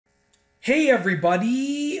Hey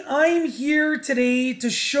everybody, I'm here today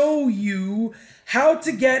to show you how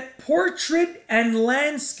to get portrait and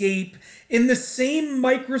landscape in the same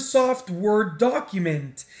Microsoft Word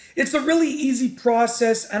document. It's a really easy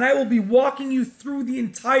process and I will be walking you through the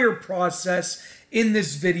entire process in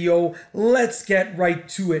this video. Let's get right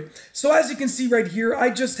to it. So as you can see right here, I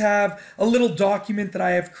just have a little document that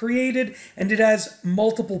I have created and it has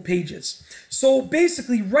multiple pages. So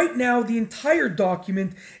basically right now the entire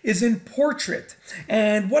document is in portrait,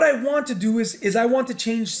 and what I want to do is I want to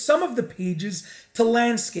change some of the pages to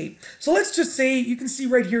landscape. So let's just say, you can see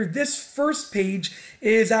right here, this first page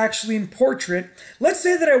is actually in portrait. Let's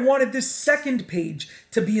say that I wanted this second page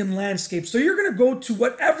to be in landscape. So you're going to go to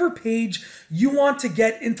whatever page you want to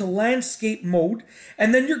get into landscape mode,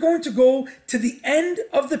 and then you're going to go to the end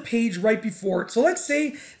of the page right before it. So let's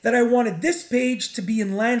say that I wanted this page to be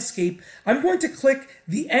in landscape. I'm going to click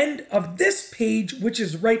the end of this page, which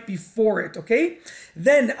is right before it, okay?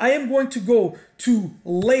 Then I am going to go to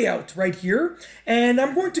layout right here, and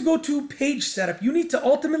I'm going to go to page setup. You need to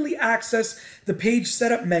ultimately access the page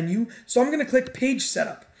setup menu, so I'm going to click page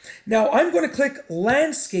setup. Now I'm going to click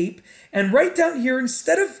landscape, and right down here,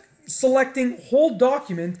 instead of selecting whole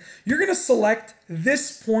document, you're going to select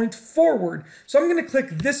this point forward. So I'm going to click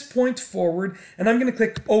this point forward and I'm going to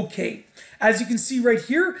click OK. As you can see right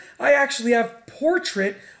here, I actually have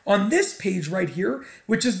portrait on this page right here,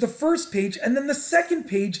 which is the first page, and then the second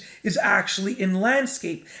page is actually in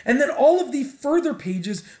landscape. And then all of the further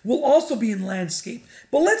pages will also be in landscape.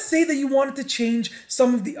 But let's say that you wanted to change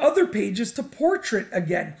some of the other pages to portrait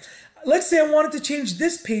again. Let's say I wanted to change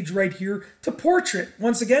this page right here to portrait.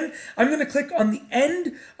 Once again, I'm going to click on the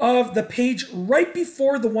end of the page right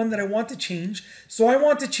before the one that I want to change. So I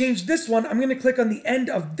want to change this one. I'm going to click on the end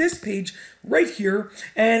of this page right here,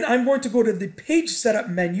 and I'm going to go to the page setup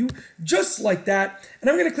menu just like that, and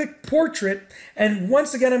I'm going to click portrait. And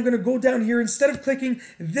once again, I'm going to go down here. Instead of clicking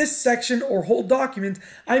this section or whole document,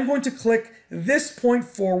 I'm going to click this point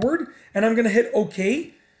forward, and I'm going to hit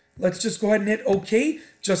OK. Let's just go ahead and hit OK,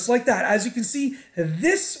 just like that. As you can see,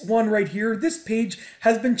 this one right here, this page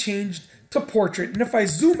has been changed to portrait. And if I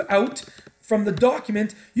zoom out from the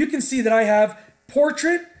document, you can see that I have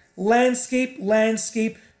portrait, landscape,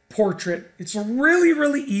 landscape, portrait. It's really,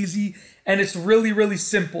 really easy, and it's really, really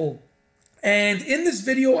simple. And in this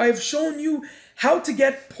video, I have shown you how to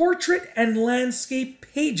get portrait and landscape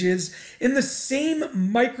pages in the same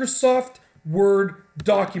Microsoft Word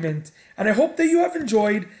document. And I hope that you have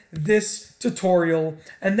enjoyed this tutorial.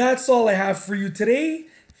 And that's all I have for you today.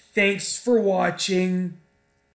 Thanks for watching.